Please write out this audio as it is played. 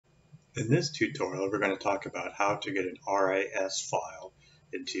In this tutorial, we're going to talk about how to get an RIS file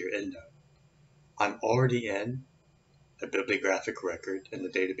into your Endnote. I'm already in a bibliographic record in the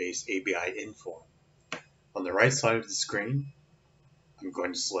database ABI Inform. On the right side of the screen, I'm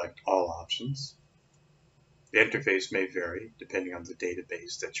going to select All Options. The interface may vary depending on the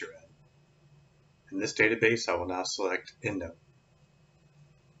database that you're in. In this database, I will now select Endnote.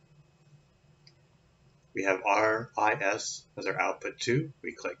 We have RIS as our output 2.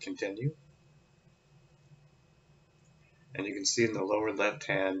 We click Continue. And you can see in the lower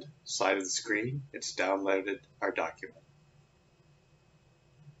left-hand side of the screen, it's downloaded our document.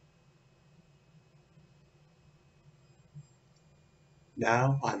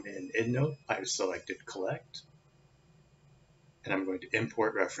 Now I'm in Endnote. I've selected Collect, and I'm going to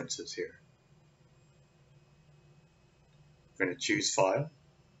import references here. I'm going to choose File,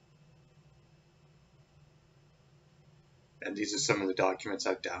 and these are some of the documents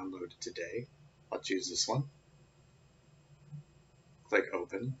I've downloaded today. I'll choose this one. Click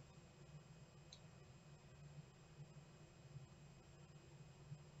Open.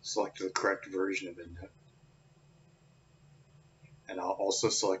 Select the correct version of Endnote. And I'll also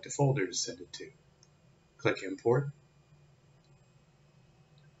select a folder to send it to. Click Import.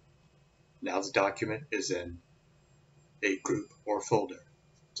 Now the document is in a group or folder.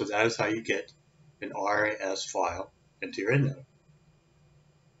 So that is how you get an RIS file into your Endnote.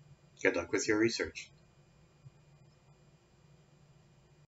 Good luck with your research.